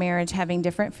parties in a marriage having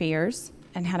different fears,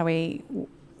 and how do we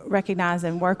recognize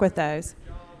and work with those?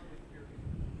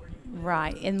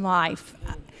 Right, in life.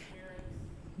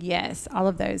 Yes, all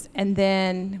of those. And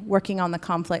then working on the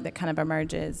conflict that kind of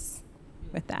emerges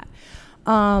with that.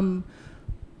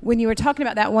 When you were talking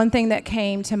about that, one thing that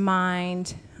came to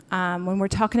mind when we're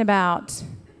talking about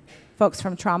folks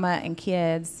from trauma and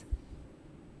kids,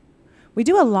 we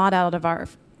do a lot out of our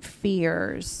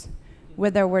fears,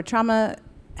 whether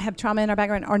have trauma in our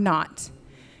background or not.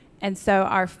 And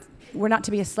so we're not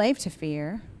to be a slave to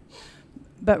fear,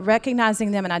 but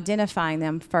recognizing them and identifying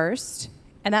them first.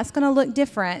 And that's going to look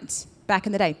different back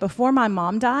in the day. Before my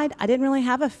mom died, I didn't really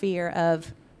have a fear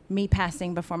of me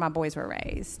passing before my boys were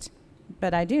raised,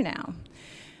 but I do now.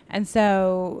 And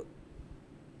so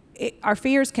our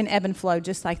fears can ebb and flow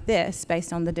just like this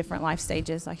based on the different life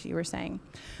stages, like you were saying.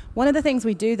 One of the things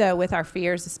we do, though, with our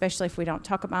fears, especially if we don't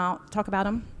talk them out,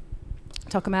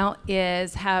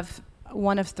 is have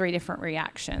one of 3 different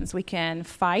reactions. We can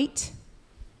fight.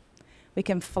 We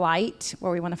can flight,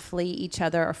 where we want to flee each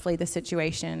other or flee the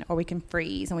situation, or we can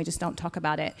freeze and we just don't talk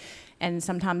about it. And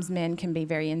sometimes men can be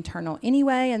very internal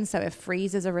anyway, and so if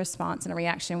freeze is a response and a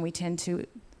reaction, we tend to,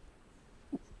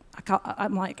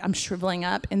 I'm shriveling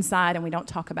up inside and we don't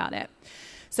talk about it.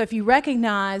 So if you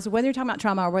recognize, whether you're talking about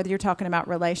trauma or whether you're talking about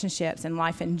relationships and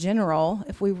life in general,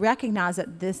 if we recognize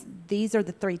that these are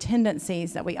the 3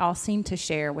 tendencies that we all seem to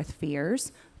share with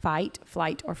fears, fight,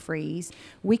 flight, or freeze,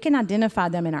 we can identify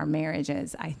them in our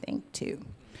marriages, I think, too.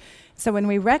 So when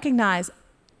we recognize,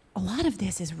 a lot of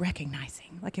this is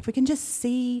recognizing. Like if we can just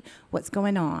see what's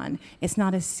going on, it's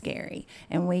not as scary,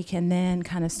 and we can then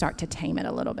kind of start to tame it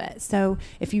a little bit. So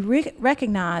if you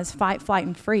recognize fight, flight,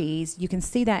 and freeze, you can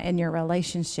see that in your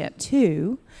relationship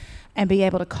too, and be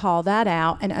able to call that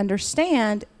out and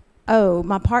understand, oh,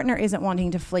 my partner isn't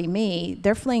wanting to flee me.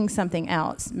 They're fleeing something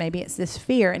else. Maybe it's this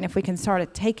fear. And if we can sort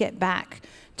of take it back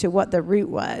to what the root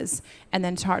was and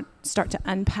then start to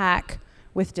unpack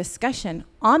with discussion,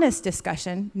 honest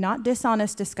discussion, not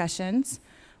dishonest discussions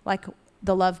like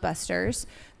the Love Busters,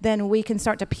 then we can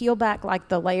start to peel back like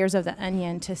the layers of the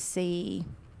onion to see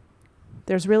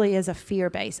there's really is a fear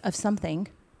base of something.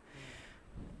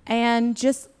 And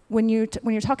just when you're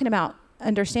talking about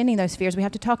understanding those fears, we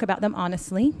have to talk about them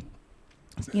honestly.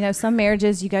 You know, some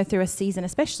marriages you go through a season,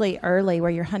 especially early, where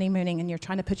you're honeymooning and you're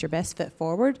trying to put your best foot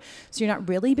forward. So you're not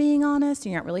really being honest.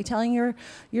 You're not really telling your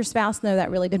spouse, no, that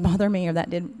really did bother me, or that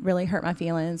did really hurt my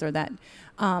feelings, or that.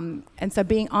 And so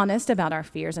being honest about our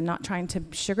fears and not trying to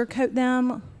sugarcoat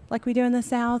them like we do in the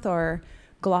South or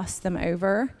gloss them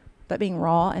over, but being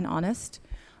raw and honest.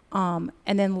 And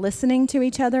then listening to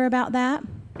each other about that.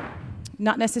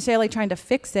 Not necessarily trying to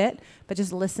fix it, but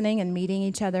just listening and meeting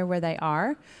each other where they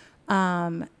are.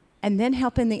 And then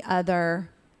helping the other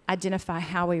identify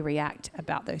how we react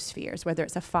about those fears, whether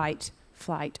it's a fight,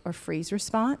 flight, or freeze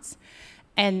response,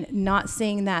 and not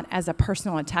seeing that as a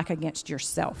personal attack against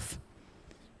yourself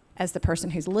as the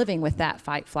person who's living with that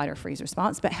fight, flight, or freeze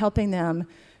response, but helping them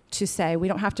to say, we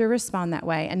don't have to respond that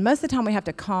way. And most of the time you have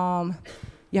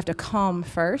to calm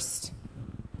first,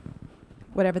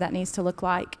 whatever that needs to look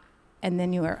like. And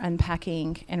then you are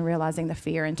unpacking and realizing the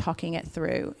fear and talking it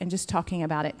through and just talking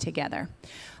about it together.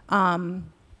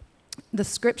 The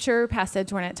scripture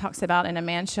passage when it talks about, and a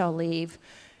man shall leave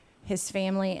his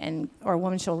family or a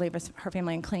woman shall leave her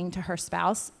family and cling to her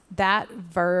spouse, that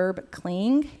verb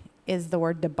cling is the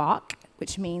word debak,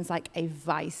 which means like a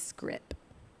vice grip.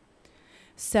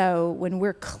 So when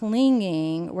we're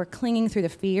clinging through the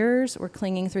fears, we're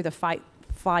clinging through the fight,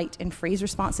 flight, and freeze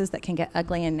responses that can get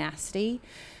ugly and nasty.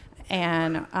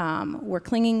 And we're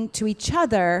clinging to each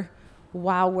other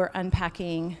while we're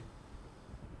unpacking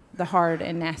the hard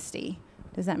and nasty.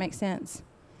 Does that make sense?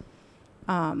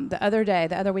 The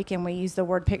other weekend, we used the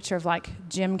word picture of like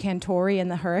Jim Cantori in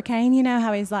the hurricane. You know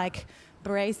how he's like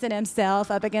bracing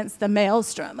himself up against the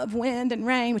maelstrom of wind and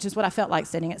rain, which is what I felt like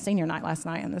sitting at senior night last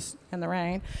night in the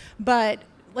rain. But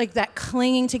like that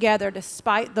clinging together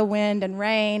despite the wind and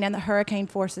rain and the hurricane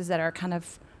forces that are kind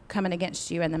of coming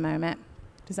against you in the moment.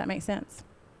 Does that make sense?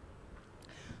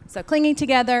 So clinging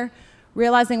together,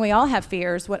 realizing we all have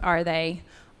fears. What are they?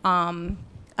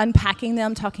 Unpacking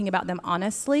them, talking about them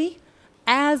honestly,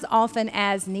 as often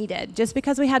as needed. Just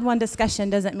because we had one discussion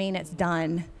doesn't mean it's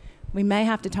done. We may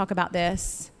have to talk about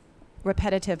this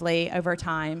repetitively over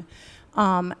time.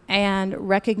 And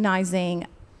recognizing,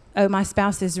 my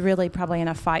spouse is really probably in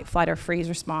a fight, flight, or freeze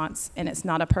response, and it's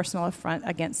not a personal affront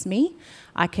against me.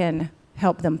 I can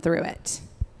help them through it.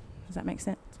 Does that make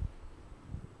sense?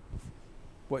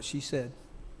 What she said.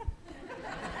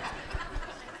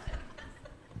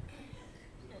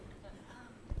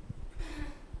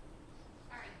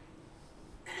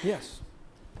 Yes.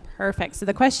 Perfect. So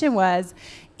the question was,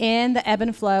 in the ebb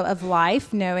and flow of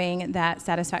life, knowing that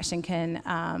satisfaction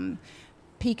can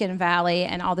peak and valley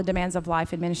and all the demands of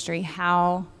life and ministry,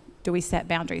 how do we set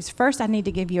boundaries? First, I need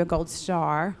to give you a gold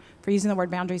star for using the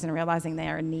word boundaries and realizing they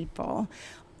are needful.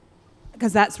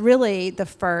 Because that's really the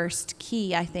first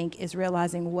key, I think, is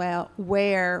realizing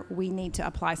where we need to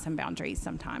apply some boundaries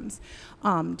sometimes. Do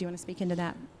you want to speak into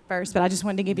that first? But I just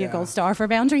wanted to give you a gold star for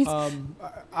boundaries.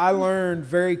 I learned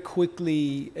very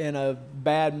quickly in a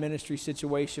bad ministry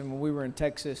situation when we were in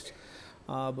Texas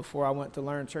before I went to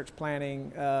learn church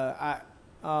planting. I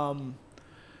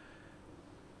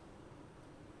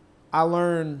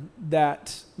learned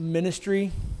that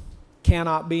ministry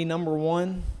cannot be number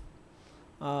one.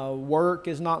 Work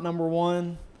is not number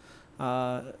one.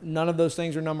 None of those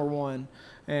things are number one.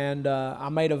 And I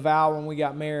made a vow when we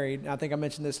got married, I think I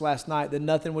mentioned this last night, that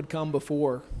nothing would come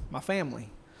before my family.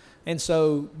 And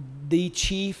so the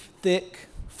chief, thick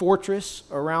fortress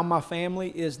around my family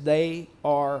is they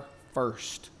are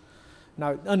first.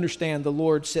 Now, understand the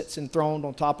Lord sits enthroned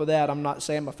on top of that. I'm not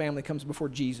saying my family comes before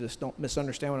Jesus. Don't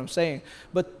misunderstand what I'm saying.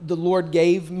 But the Lord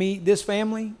gave me this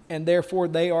family, and therefore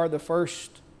they are the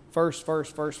first.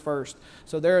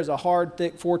 So there is a hard,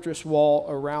 thick fortress wall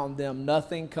around them.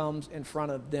 Nothing comes in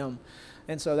front of them.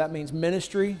 And so that means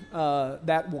ministry,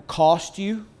 that will cost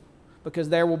you, because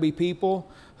there will be people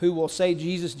who will say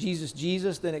Jesus, Jesus,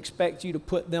 Jesus, then expect you to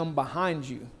put them behind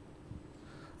you.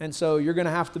 And so you're going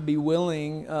to have to be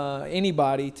willing,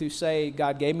 anybody, to say,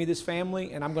 God gave me this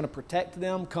family, and I'm going to protect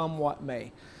them come what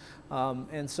may.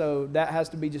 And so that has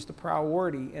to be just a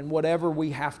priority. And whatever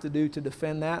we have to do to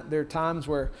defend that, there are times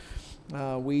where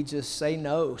we just say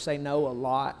no a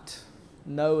lot.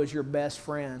 No is your best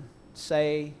friend.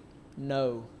 Say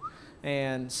no.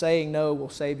 And saying no will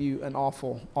save you an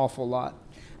awful, awful lot.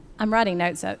 I'm writing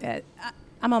notes.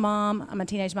 I'm a mom. I'm a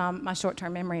teenage mom. My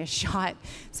short-term memory is shot.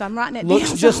 So I'm writing it down.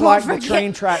 Looks just like the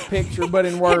train track picture, but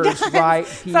in words right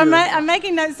here. So I'm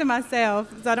making notes to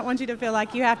myself, so I don't want you to feel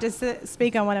like you have to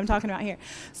speak on what I'm talking about here.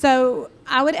 So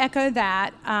I would echo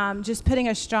that, just putting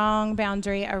a strong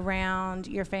boundary around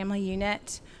your family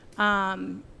unit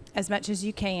as much as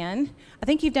you can. I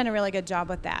think you've done a really good job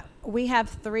with that. We have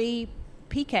 3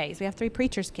 PKs. We have 3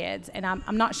 preachers' kids, and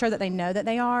I'm not sure that they know that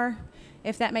they are,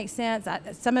 if that makes sense.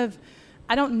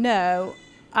 I don't know.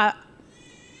 I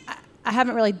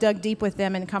haven't really dug deep with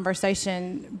them in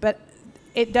conversation, but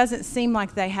it doesn't seem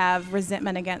like they have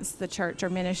resentment against the church or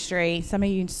ministry. Some of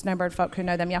you Snowbird folk who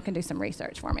know them, y'all can do some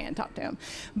research for me and talk to them.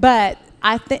 But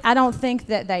I don't think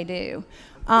that they do,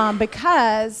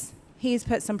 because he's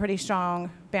put some pretty strong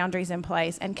boundaries in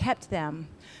place and kept them,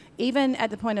 even at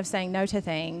the point of saying no to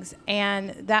things. And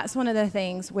that's one of the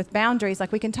things with boundaries.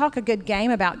 Like, we can talk a good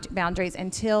game about boundaries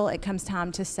until it comes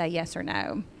time to say yes or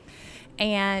no.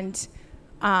 And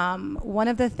one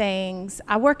of the things,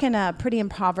 I work in a pretty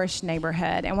impoverished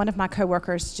neighborhood, and one of my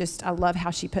coworkers I love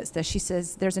how she puts this. She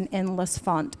says, there's an endless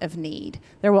font of need.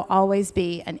 There will always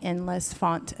be an endless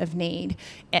font of need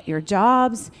at your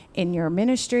jobs, in your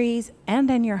ministries, and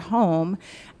in your home.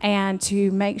 And to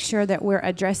make sure that we're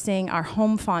addressing our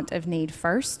home font of need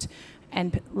first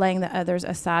and laying the others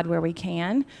aside where we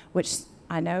can, which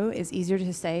I know is easier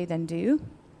to say than do.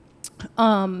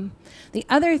 The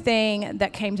other thing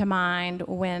that came to mind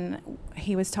when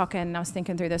he was talking, and I was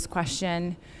thinking through this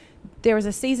question, there was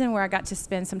a season where I got to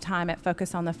spend some time at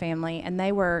Focus on the Family, and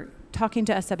they were talking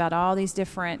to us about all these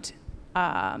different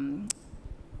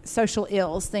social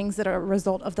ills, things that are a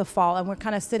result of the fall, and we're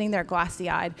kind of sitting there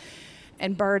glassy-eyed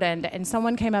and burdened, and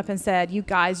someone came up and said, you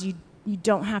guys, you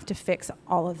don't have to fix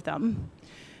all of them.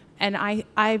 And I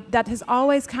that has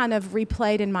always kind of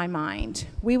replayed in my mind.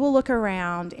 We will look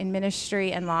around in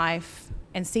ministry and life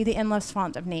and see the endless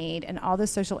font of need and all the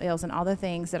social ills and all the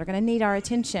things that are going to need our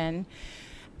attention.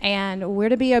 And we're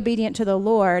to be obedient to the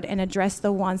Lord and address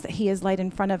the ones that he has laid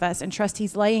in front of us, and trust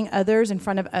he's laying others in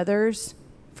front of others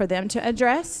for them to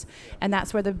address. And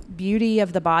that's where the beauty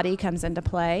of the body comes into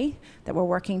play, that we're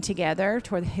working together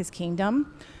toward his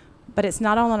kingdom. But it's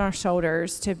not all on our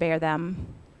shoulders to bear them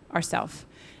ourselves.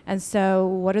 And so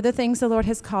what are the things the Lord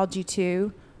has called you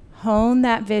to? Hone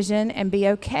that vision and be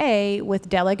okay with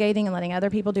delegating and letting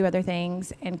other people do other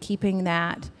things and keeping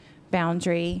that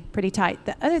boundary pretty tight.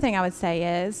 The other thing I would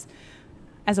say is,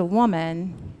 as a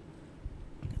woman,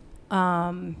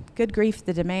 good grief,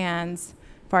 the demands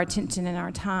for our attention and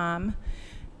our time,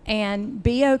 and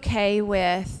be okay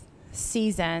with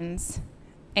seasons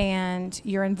and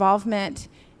your involvement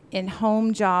in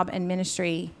home, job, and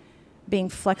ministry being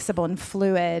flexible and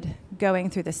fluid going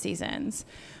through the seasons.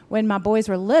 When my boys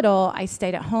were little, I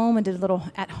stayed at home and did little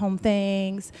at-home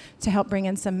things to help bring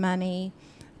in some money.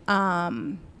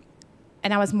 And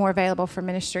I was more available for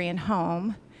ministry and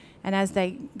home. And as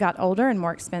they got older and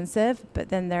more expensive, but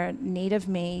then their need of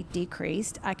me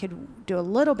decreased, I could do a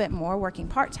little bit more working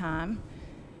part-time.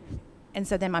 And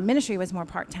so then my ministry was more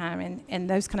part-time and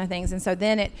those kind of things. And so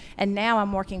then and now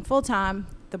I'm working full-time.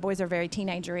 The boys are very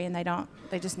teenagery and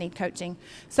they just need coaching.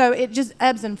 So it just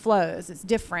ebbs and flows. It's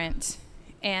different.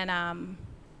 And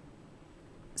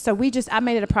so I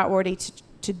made it a priority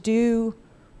to do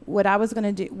what I was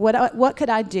going to do. What could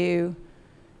I do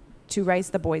to raise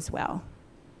the boys well?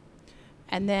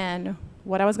 And then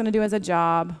what I was going to do as a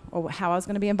job, or how I was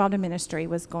going to be involved in ministry,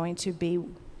 was going to be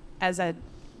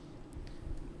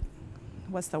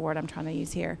what's the word I'm trying to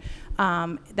use here?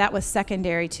 That was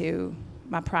secondary to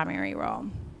my primary role.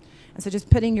 And so just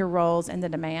putting your roles and the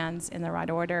demands in the right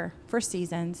order for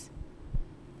seasons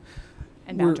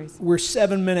and boundaries. We're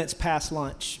 7 minutes past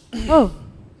lunch. Oh,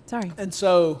 sorry. And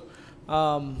so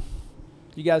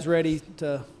you guys ready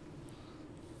to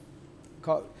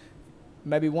call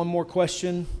maybe one more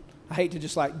question? I hate to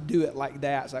just do it like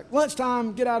that. It's like,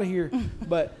 lunchtime, get out of here.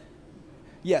 But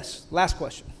yes, last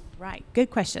question. Right. Good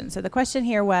question. So the question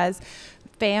here was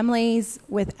families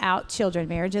without children,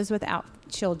 marriages without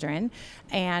children,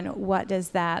 and what does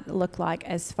that look like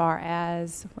as far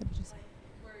as, what did you say?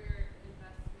 Where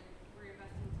you're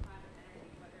investing time and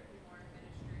energy, whether it be more in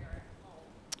ministry or at home.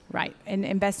 Right. And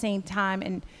investing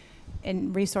time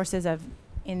in resources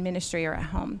in ministry or at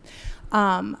home.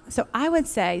 So I would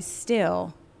say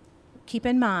still keep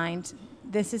in mind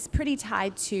this is pretty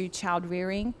tied to child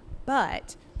rearing,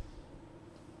 but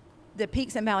the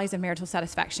peaks and valleys of marital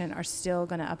satisfaction are still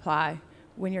going to apply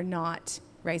when you're not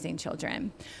raising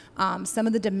children. Some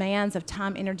of the demands of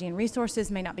time, energy, and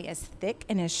resources may not be as thick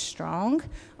and as strong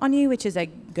on you, which is a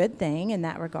good thing in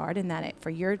that regard, for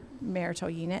your marital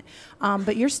unit.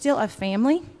 But you're still a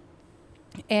family,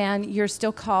 and you're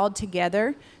still called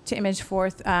together to image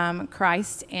forth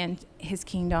Christ and his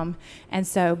kingdom. And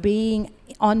so being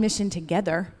on mission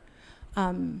together,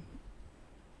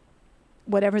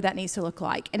 whatever that needs to look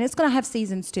like. And it's going to have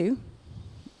seasons too.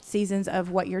 seasons of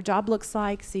what your job looks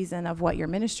like, season of what your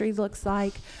ministry looks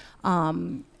like,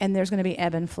 and there's going to be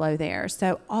ebb and flow there.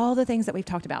 So all the things that we've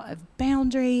talked about of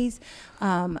boundaries,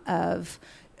 of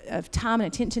time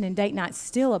and attention and date nights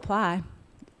still apply,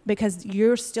 because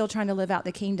you're still trying to live out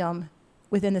the kingdom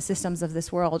within the systems of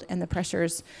this world, and the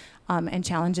pressures and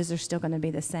challenges are still going to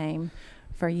be the same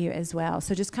for you as well.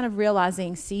 So just kind of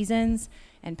realizing seasons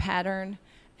and pattern,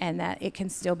 and that it can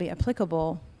still be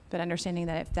applicable, but understanding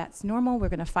that if that's normal, we're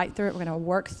going to fight through it, we're going to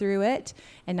work through it,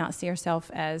 and not see ourselves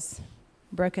as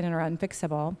broken or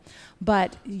unfixable.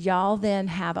 But y'all then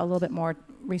have a little bit more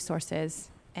resources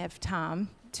of time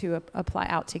to apply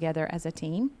out together as a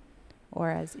team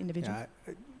or as individuals.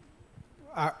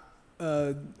 Yeah,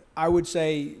 I would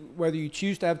say whether you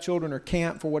choose to have children or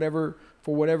can't, for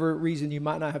whatever reason you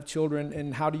might not have children,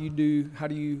 and how do you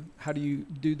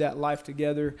do that life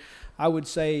together? I would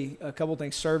say a couple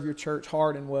things. Serve your church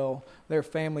hard and well. There are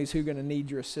families who are going to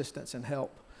need your assistance and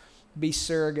help. Be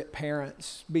surrogate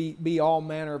parents. Be all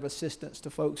manner of assistance to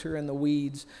folks who are in the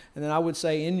weeds. And then I would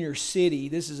say in your city,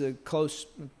 this is a close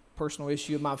personal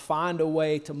issue of mine, find a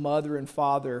way to mother and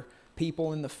father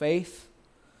people in the faith.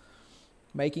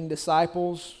 Making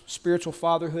disciples, spiritual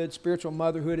fatherhood, spiritual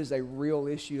motherhood is a real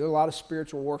issue. There are a lot of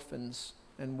spiritual orphans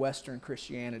in Western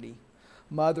Christianity.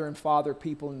 Mother and father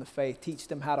people in the faith. Teach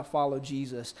them how to follow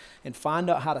Jesus, and find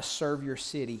out how to serve your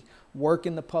city. Work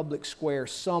in the public square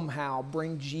somehow.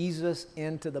 Bring Jesus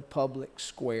into the public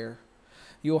square.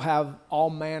 You'll have all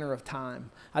manner of time.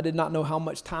 I did not know how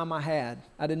much time I had.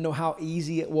 I didn't know how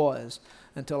easy it was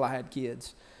until I had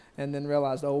kids, and then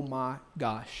realized, oh my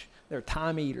gosh, they're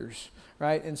time eaters.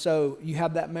 Right? And so you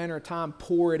have that manner of time,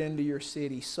 pour it into your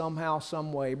city somehow,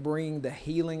 some way, bring the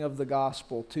healing of the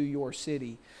gospel to your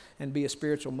city, and be a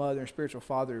spiritual mother and spiritual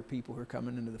father to people who are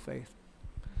coming into the faith.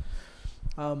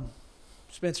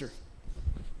 Spencer.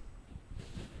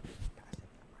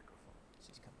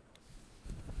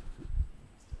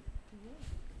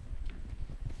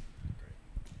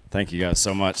 Thank you guys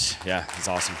so much. Yeah, it's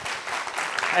awesome.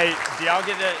 Hey, do y'all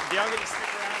get to stick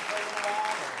around for a little while?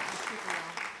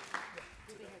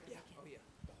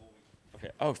 Okay.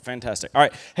 Oh, fantastic. All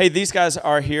right. Hey, these guys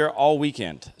are here all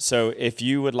weekend. So if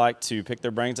you would like to pick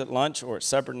their brains at lunch or at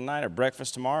supper tonight or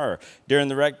breakfast tomorrow or during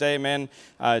the rec day, man,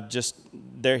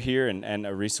 they're here and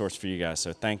a resource for you guys.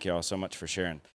 So thank you all so much for sharing.